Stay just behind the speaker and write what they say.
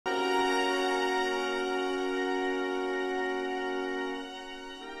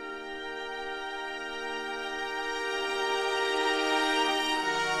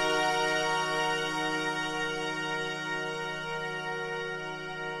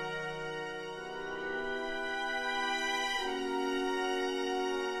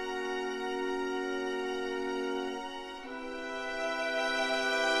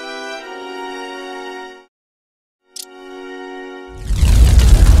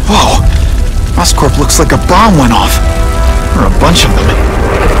Oscorp looks like a bomb went off. Or a bunch of them.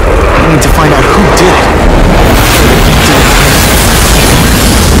 I need to find out who did it.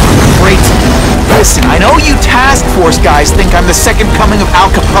 Great. Listen, I know you task force guys think I'm the second coming of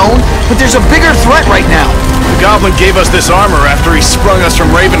Al Capone, but there's a bigger threat right now. The Goblin gave us this armor after he sprung us from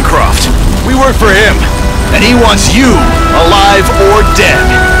Ravencroft. We work for him, and he wants you alive or dead.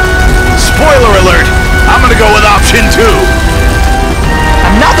 Spoiler alert, I'm gonna go with option 2.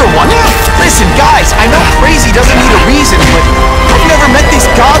 Another one? Listen, guys, I know crazy doesn't need a reason, but I've never met this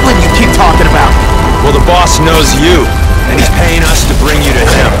Goblin you keep talking about. Well, the boss knows you, and he's paying us to bring you to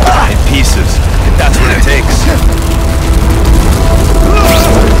him in pieces, if that's what it takes.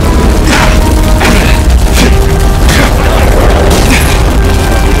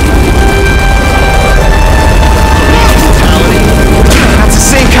 That's the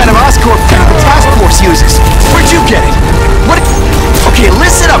same kind of Oscorp thing the task force uses. Where'd you get it? What? Okay,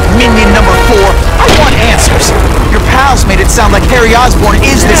 listen up, minion number 4. I want answers. Your pals made it sound like Harry Osborn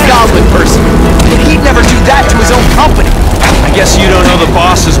is this Goblin person. But he'd never do that to his own company. I guess you don't know the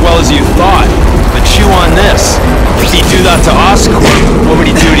boss as well as you thought. But chew on this. If he'd do that to Oscorp, what would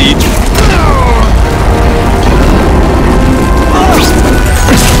he do to you?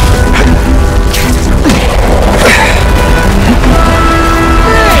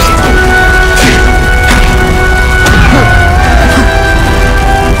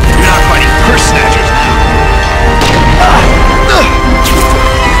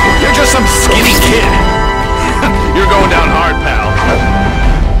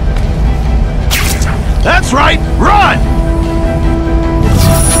 That's right! Run!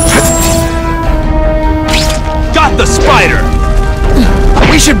 Got the spider!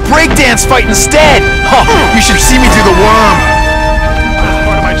 We should breakdance fight instead! Huh, you should see me do the worm! That's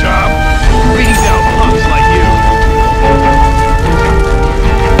part of my job. Beating down punks like you.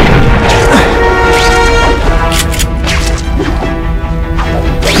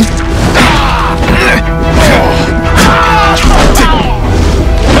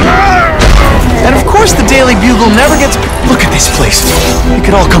 And of course the Daily Bugle never gets... Look at this place. It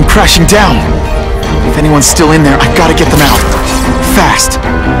could all come crashing down. If anyone's still in there, I've got to get them out. Fast.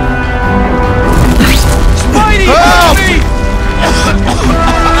 Spidey! Help!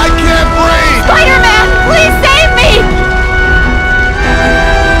 I can't breathe! Spider-Man, please save me!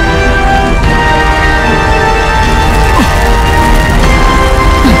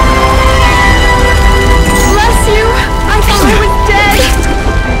 Bless you. I thought I was dead.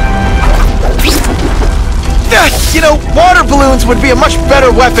 You know, water balloons would be a much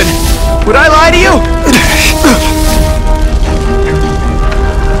better weapon. Would I lie to you?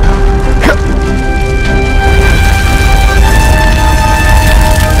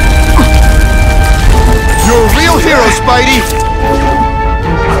 You're a real hero, Spidey!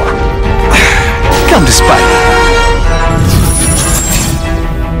 Come to Spidey.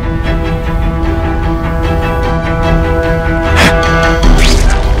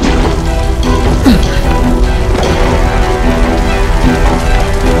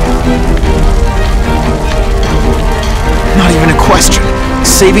 Not even a question.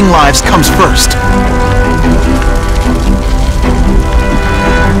 Saving lives comes first.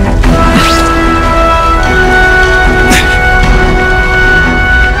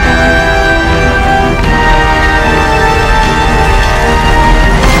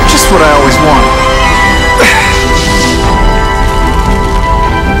 Just what I always wanted.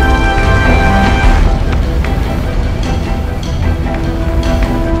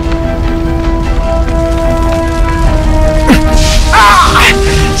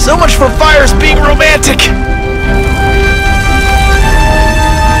 So much for fires being romantic!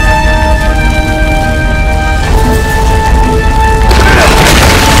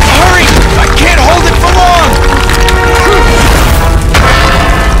 Hurry! I can't hold it for long!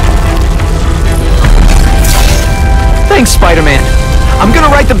 Thanks, Spider-Man. I'm gonna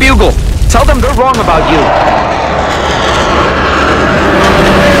write the Bugle. Tell them they're wrong about you.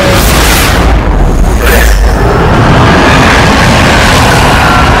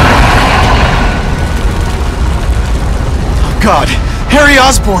 God, Harry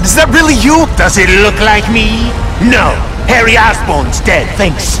Osborn, is that really you? Does it look like me? No. Harry Osborn's dead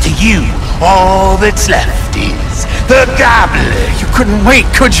thanks to you. All that's left is the Goblin. You couldn't wait,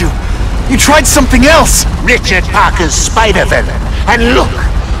 could you? You tried something else. Richard Parker's Spider-Venom. And look,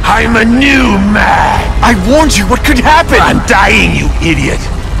 I'm a new man. I warned you, what could happen? I'm dying, you idiot.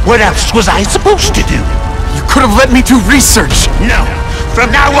 What else was I supposed to do? You could have let me do research. No. From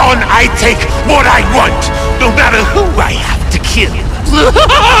now on, I take what I want, no matter who I have to kill.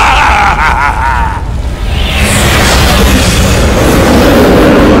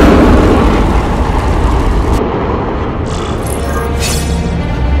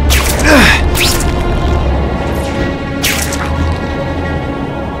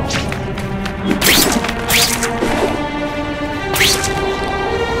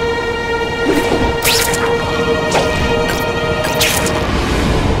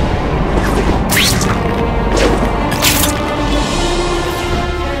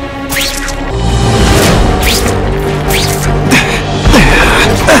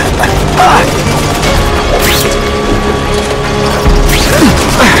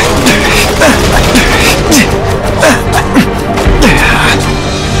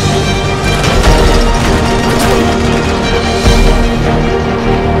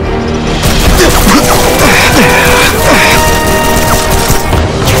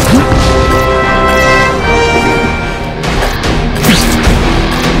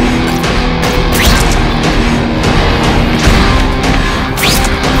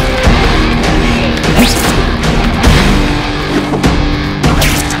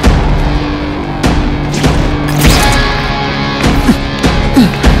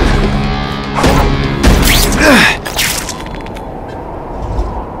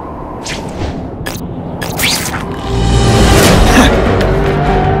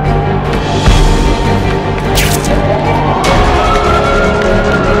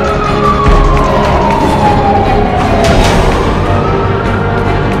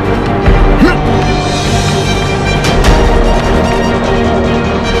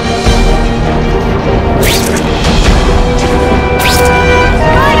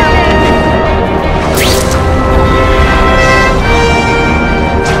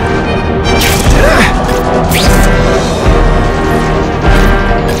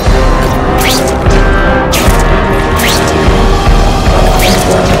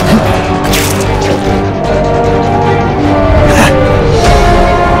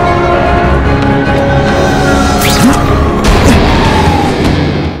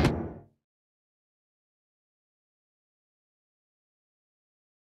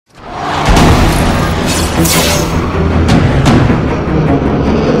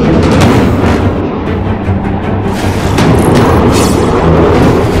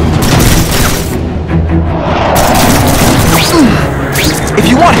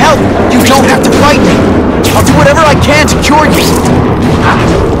 can to cure you.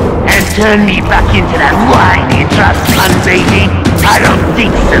 And turn me back into that whiny trust fund baby? I don't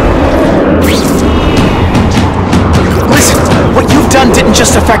think so. Listen, what you've done didn't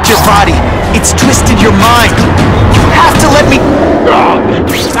just affect your body. It's twisted your mind. You have to let me... Wrong!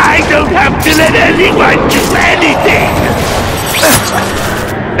 I don't have to let anyone do anything!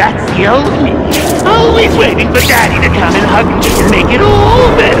 That's the old me. Always waiting for Daddy to come and hug me and make it all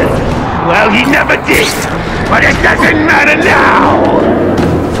better. Well, he never did. But it doesn't matter now!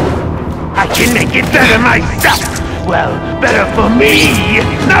 I can make it better myself! Well, better for me,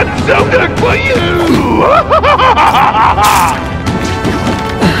 not so good for you!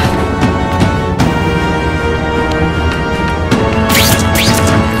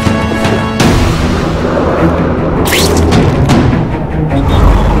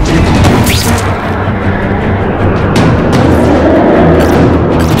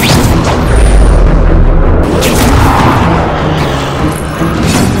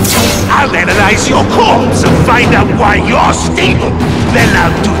 I'll analyze your corpse and find out why you're stable. Then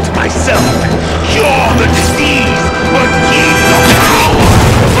I'll do it myself. Cure the disease, but keep the power!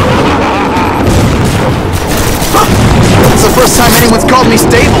 It's the first time anyone's called me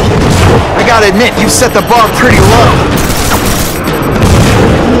stable. I gotta admit, you've set the bar pretty low.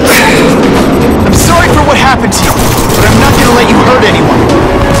 I'm sorry for what happened to you, but I'm not gonna let you hurt anyone.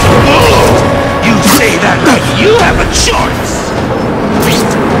 Oh, you say that like you have a choice!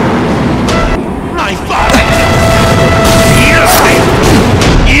 My father! You failed me!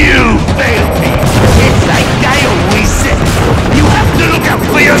 You failed me! It's like I always said, you have to look out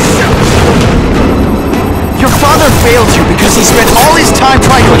for yourself! Your father failed you because he spent all his time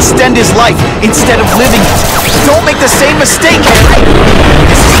trying to extend his life instead of living it. Don't make the same mistake, Henry!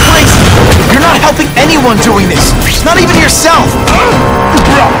 This is crazy! You're not helping anyone doing this! Not even yourself!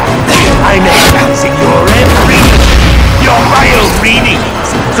 Wrong! I'm advancing your every... your bio readings!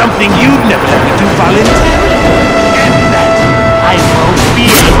 Something you'd never have to do voluntarily. And that I won't be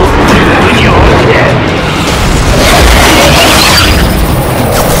able to do when you're dead.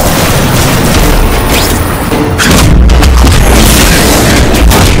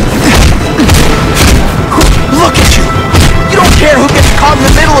 Look at you! You don't care who gets caught in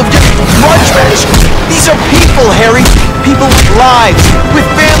the middle of your grudge match! These are people, Harry! People with lives, with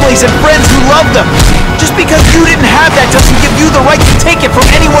families and friends who love them! Just because you didn't have that doesn't give you the right to take it from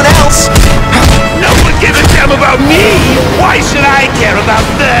anyone else! No one gives a damn about me! Why should I care about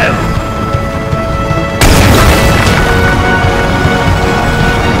them?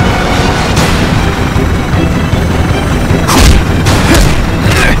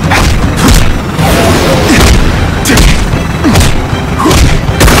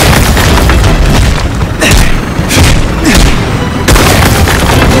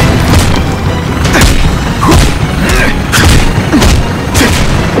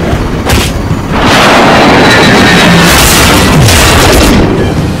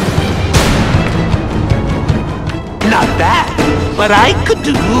 But I could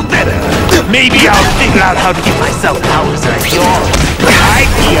do better. Maybe I'll figure out how to give myself powers like yours. I'd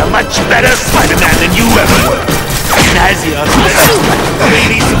be a much better Spider-Man than you ever were. And as you're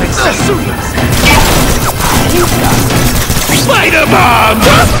maybe some accessories. You got Spider-Bomb!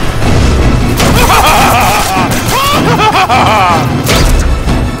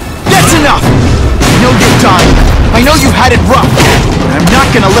 That's enough! I know you're done. I know you've had it rough. And I'm not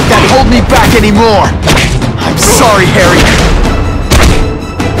gonna let that hold me back anymore. I'm sorry, Harry.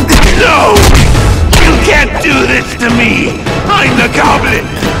 No! You can't do this to me! I'm the Goblin!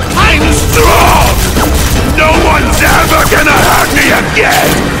 I'm strong! No one's ever gonna hurt me again!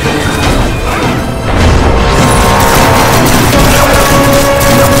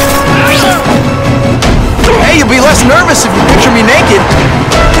 Hey, you'll be less nervous if you picture me naked.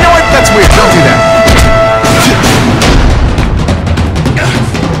 You know what? That's weird. Don't do that.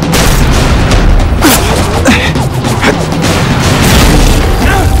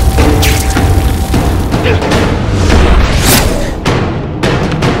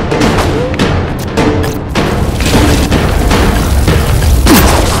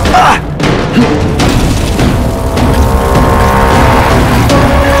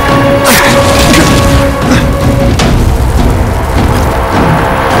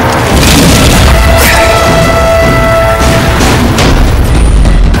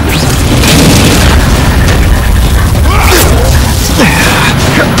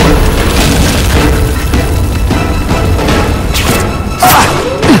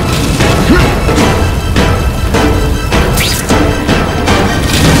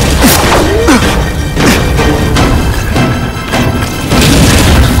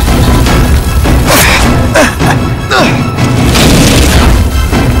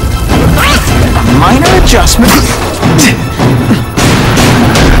 adjustment.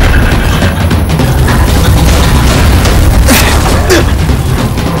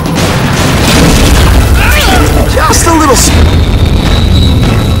 Just a little...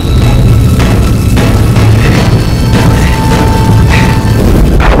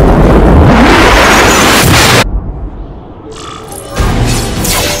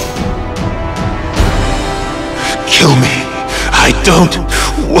 Kill me. I don't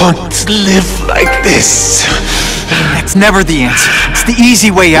want to live like this. That's never the answer. It's the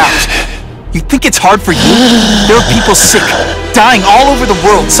easy way out. You think it's hard for you? There are people sick, dying all over the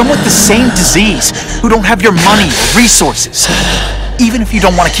world, some with the same disease, who don't have your money or resources. Even if you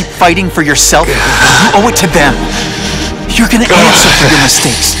don't want to keep fighting for yourself, you owe it to them. You're gonna answer for your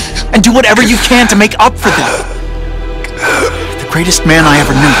mistakes, and do whatever you can to make up for them. The greatest man I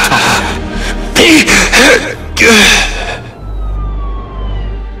ever knew, Tom. Be good.